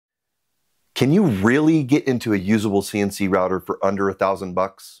Can you really get into a usable CNC router for under $1,000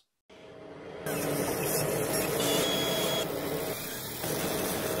 bucks?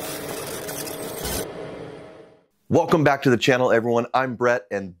 Welcome back to the channel, everyone. I'm Brett,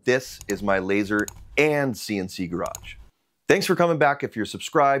 and this is my laser and CNC garage. Thanks for coming back if you're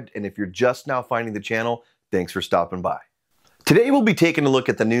subscribed, and if you're just now finding the channel, thanks for stopping by. Today we'll be taking a look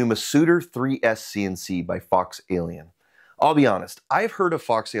at the new Masuter 3S CNC by Fox Alien. I'll be honest, I've heard of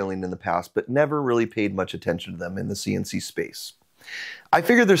Fox Alien in the past, but never really paid much attention to them in the CNC space. I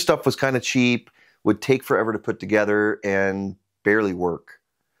figured their stuff was kind of cheap, would take forever to put together, and barely work.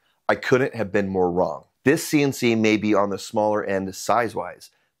 I couldn't have been more wrong. This CNC may be on the smaller end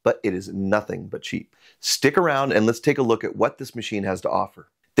size-wise, but it is nothing but cheap. Stick around and let's take a look at what this machine has to offer.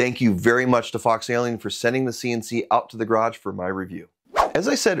 Thank you very much to Fox Alien for sending the CNC out to the garage for my review. As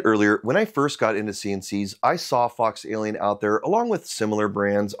I said earlier, when I first got into CNCs, I saw Fox Alien out there along with similar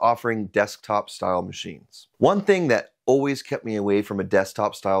brands offering desktop style machines. One thing that always kept me away from a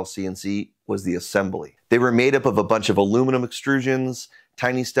desktop style CNC was the assembly. They were made up of a bunch of aluminum extrusions,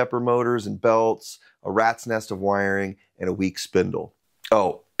 tiny stepper motors and belts, a rat's nest of wiring, and a weak spindle.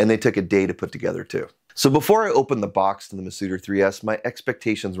 Oh, and they took a day to put together too. So before I opened the box to the Masuter 3S, my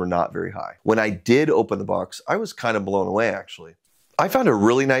expectations were not very high. When I did open the box, I was kind of blown away actually. I found a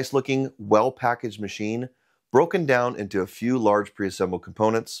really nice looking, well-packaged machine broken down into a few large pre-assembled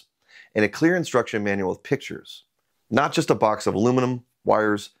components and a clear instruction manual with pictures, not just a box of aluminum,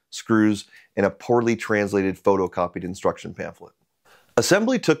 wires, screws, and a poorly translated photocopied instruction pamphlet.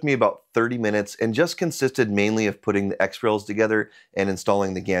 Assembly took me about 30 minutes and just consisted mainly of putting the X-rails together and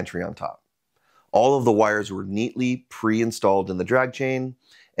installing the gantry on top. All of the wires were neatly pre-installed in the drag chain,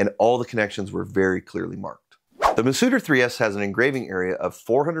 and all the connections were very clearly marked. The Masuter 3S has an engraving area of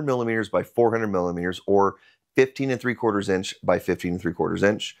 400 millimeters by 400 millimeters, or 15 3/4 inch by 15 3/4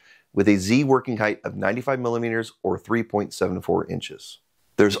 inch, with a Z working height of 95 millimeters or 3.74 inches.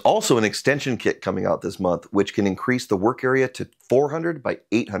 There's also an extension kit coming out this month, which can increase the work area to 400 by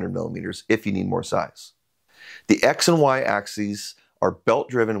 800 millimeters if you need more size. The X and Y axes are belt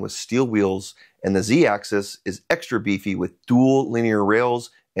driven with steel wheels, and the Z axis is extra beefy with dual linear rails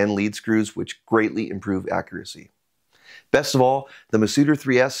and lead screws, which greatly improve accuracy. Best of all, the Masuter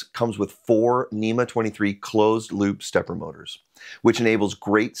 3S comes with 4 NEMA 23 closed loop stepper motors, which enables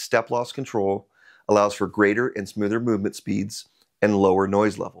great step loss control, allows for greater and smoother movement speeds, and lower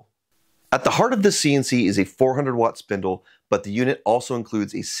noise level. At the heart of this CNC is a 400 watt spindle, but the unit also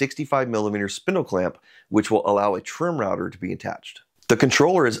includes a 65 millimeter spindle clamp, which will allow a trim router to be attached. The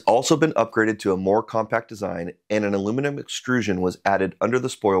controller has also been upgraded to a more compact design, and an aluminum extrusion was added under the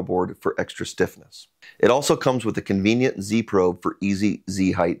spoil board for extra stiffness. It also comes with a convenient Z probe for easy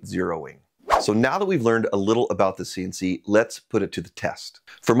Z height zeroing. So now that we've learned a little about the CNC, let's put it to the test.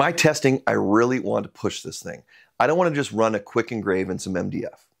 For my testing, I really want to push this thing. I don't want to just run a quick engrave and some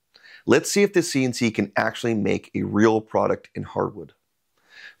MDF. Let's see if this CNC can actually make a real product in hardwood.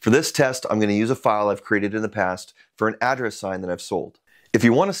 For this test, I'm going to use a file I've created in the past for an address sign that I've sold. If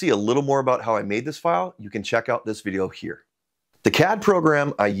you want to see a little more about how I made this file, you can check out this video here. The CAD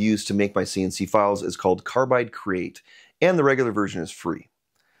program I use to make my CNC files is called Carbide Create, and the regular version is free.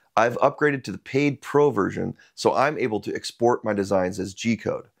 I've upgraded to the paid Pro version, so I'm able to export my designs as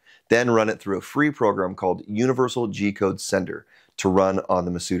G-code, then run it through a free program called Universal G-Code Sender to run on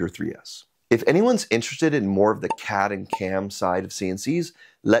the Masuter 3S. If anyone's interested in more of the CAD and CAM side of CNCs,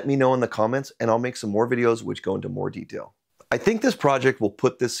 let me know in the comments and I'll make some more videos which go into more detail. I think this project will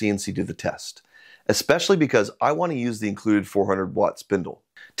put this CNC to the test, especially because I want to use the included 400 watt spindle.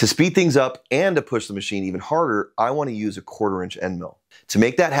 To speed things up and to push the machine even harder, I want to use a 1/4 inch end mill. To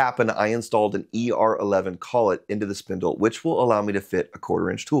make that happen, I installed an ER11 collet into the spindle, which will allow me to fit a 1/4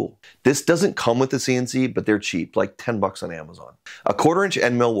 inch tool. This doesn't come with the CNC, but they're cheap, like 10 bucks on Amazon. A 1/4 inch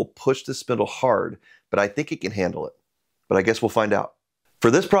end mill will push the spindle hard, but I think it can handle it. But I guess we'll find out. For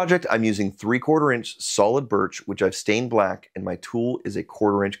this project, I'm using 3/4 inch solid birch, which I've stained black, and my tool is a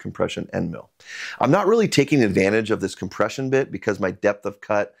 1/4 inch compression end mill. I'm not really taking advantage of this compression bit because my depth of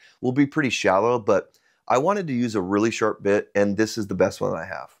cut will be pretty shallow, but I wanted to use a really sharp bit, and this is the best one I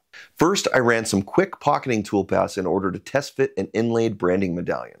have. First, I ran some quick pocketing toolpaths in order to test fit an inlaid branding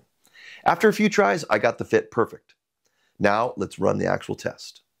medallion. After a few tries, I got the fit perfect. Now, let's run the actual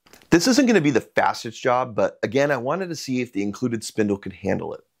test. This isn't going to be the fastest job, but again, I wanted to see if the included spindle could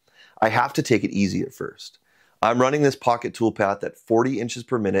handle it. I have to take it easy at first. I'm running this pocket toolpath at 40 inches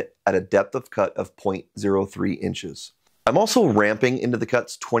per minute at a depth of cut of 0.03 inches. I'm also ramping into the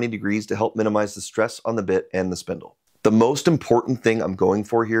cuts 20 degrees to help minimize the stress on the bit and the spindle. The most important thing I'm going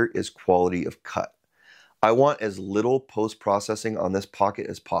for here is quality of cut. I want as little post-processing on this pocket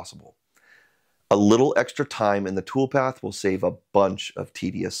as possible. A little extra time in the toolpath will save a bunch of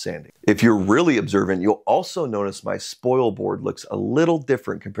tedious sanding. If you're really observant, you'll also notice my spoil board looks a little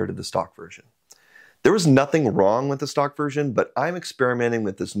different compared to the stock version. There was nothing wrong with the stock version, but I'm experimenting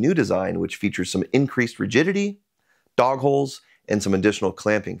with this new design which features some increased rigidity, dog holes, and some additional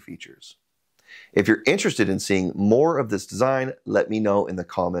clamping features. If you're interested in seeing more of this design, let me know in the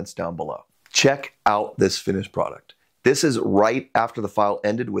comments down below. Check out this finished product. This is right after the file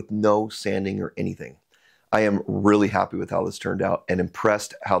ended with no sanding or anything. I am really happy with how this turned out and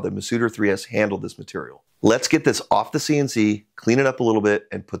impressed how the Masuter 3S handled this material. Let's get this off the CNC, clean it up a little bit,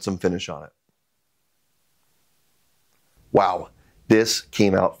 and put some finish on it. Wow, this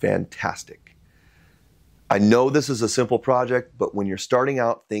came out fantastic. I know this is a simple project, but when you're starting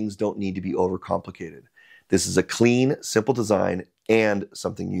out, things don't need to be overcomplicated. This is a clean, simple design and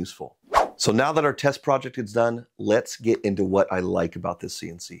something useful. So now that our test project is done, let's get into what I like about this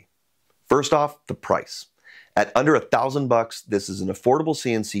CNC. First off, the price. At under $1,000, this is an affordable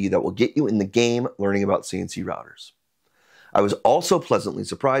CNC that will get you in the game learning about CNC routers. I was also pleasantly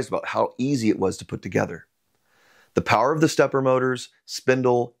surprised about how easy it was to put together. The power of the stepper motors,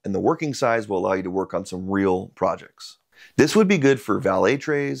 spindle, and the working size will allow you to work on some real projects. This would be good for valet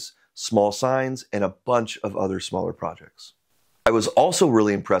trays, small signs, and a bunch of other smaller projects. I was also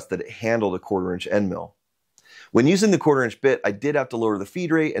really impressed that it handled a 1/4-inch end mill. When using the 1/4-inch bit, I did have to lower the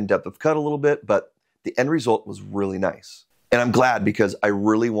feed rate and depth of cut a little bit, but the end result was really nice. And I'm glad because I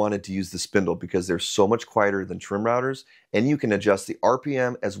really wanted to use the spindle because they're so much quieter than trim routers, and you can adjust the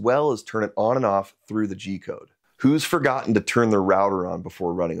RPM as well as turn it on and off through the G-code. Who's forgotten to turn their router on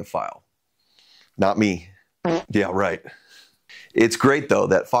before running a file? Not me. Yeah, right. It's great though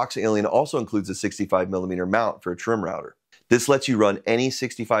that Fox Alien also includes a 65mm mount for a trim router. This lets you run any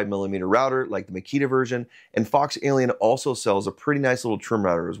 65mm router like the Makita version, and Fox Alien also sells a pretty nice little trim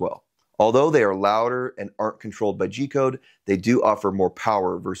router as well. Although they are louder and aren't controlled by G-code, they do offer more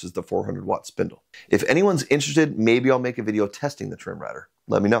power versus the 400-watt spindle. If anyone's interested, maybe I'll make a video testing the trim router.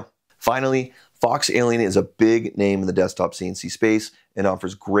 Let me know. Finally, Fox Alien is a big name in the desktop CNC space and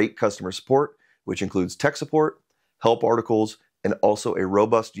offers great customer support, which includes tech support, help articles, and also a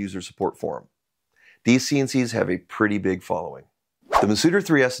robust user support forum. These CNCs have a pretty big following. The Masuter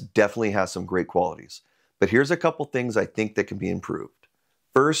 3S definitely has some great qualities, but here's a couple things I think that can be improved.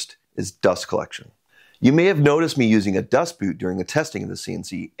 First is dust collection. You may have noticed me using a dust boot during the testing of the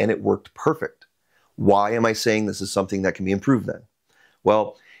CNC, and it worked perfect. Why am I saying this is something that can be improved then?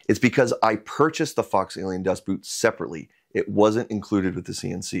 Well, it's because I purchased the Fox Alien dust boot separately. It wasn't included with the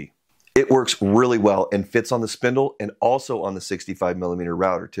CNC. It works really well and fits on the spindle and also on the 65mm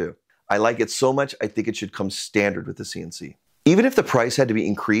router too. I like it so much I think it should come standard with the CNC. Even if the price had to be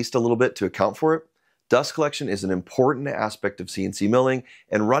increased a little bit to account for it, dust collection is an important aspect of CNC milling,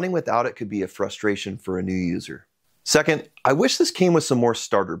 and running without it could be a frustration for a new user. Second, I wish this came with some more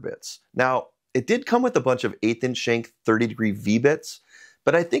starter bits. Now, it did come with a bunch of 1/8" shank 30° V bits,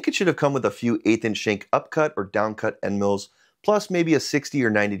 but I think it should have come with a few 1/8" shank upcut or downcut end mills, plus maybe a 60 or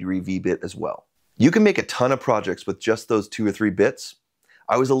 90° V bit as well. You can make a ton of projects with just those 2 or 3 bits.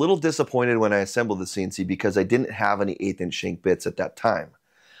 I was a little disappointed when I assembled the CNC because I didn't have any 1/8" shank bits at that time.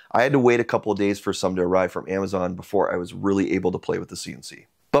 I had to wait a couple of days for some to arrive from Amazon before I was really able to play with the CNC.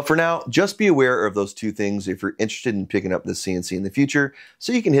 But for now, just be aware of those 2 things if you're interested in picking up this CNC in the future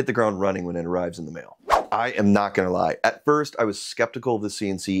so you can hit the ground running when it arrives in the mail. I am not gonna lie, at first I was skeptical of the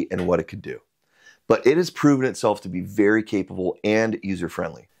CNC and what it could do, but it has proven itself to be very capable and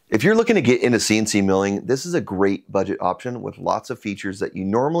user-friendly. If you're looking to get into CNC milling, this is a great budget option with lots of features that you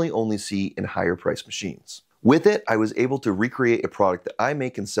normally only see in higher priced machines. With it, I was able to recreate a product that I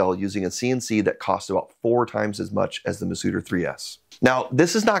make and sell using a CNC that costs about 4 times as much as the Masuter 3S. Now,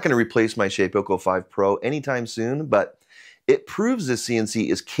 this is not going to replace my Shapeoko 5 Pro anytime soon, but it proves this CNC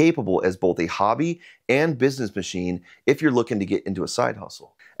is capable as both a hobby and business machine if you're looking to get into a side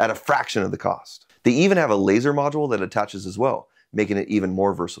hustle at a fraction of the cost. They even have a laser module that attaches as well, making it even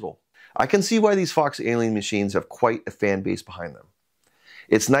more versatile. I can see why these Fox Alien machines have quite a fan base behind them.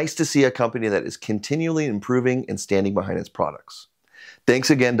 It's nice to see a company that is continually improving and standing behind its products. Thanks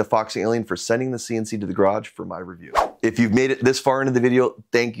again to Fox Alien for sending the CNC to the garage for my review. If you've made it this far into the video,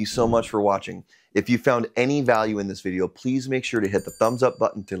 thank you so much for watching. If you found any value in this video, please make sure to hit the thumbs up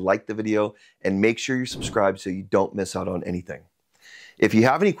button to like the video and make sure you're subscribed so you don't miss out on anything. If you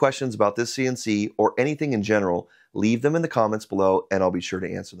have any questions about this CNC or anything in general, leave them in the comments below and I'll be sure to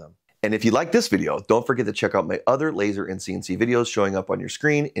answer them. And if you like this video, don't forget to check out my other laser and CNC videos showing up on your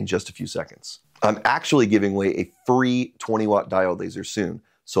screen in just a few seconds. I'm actually giving away a free 20-watt diode laser soon,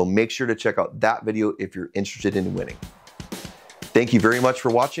 so make sure to check out that video if you're interested in winning. Thank you very much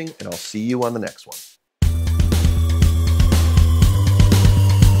for watching, and I'll see you on the next one.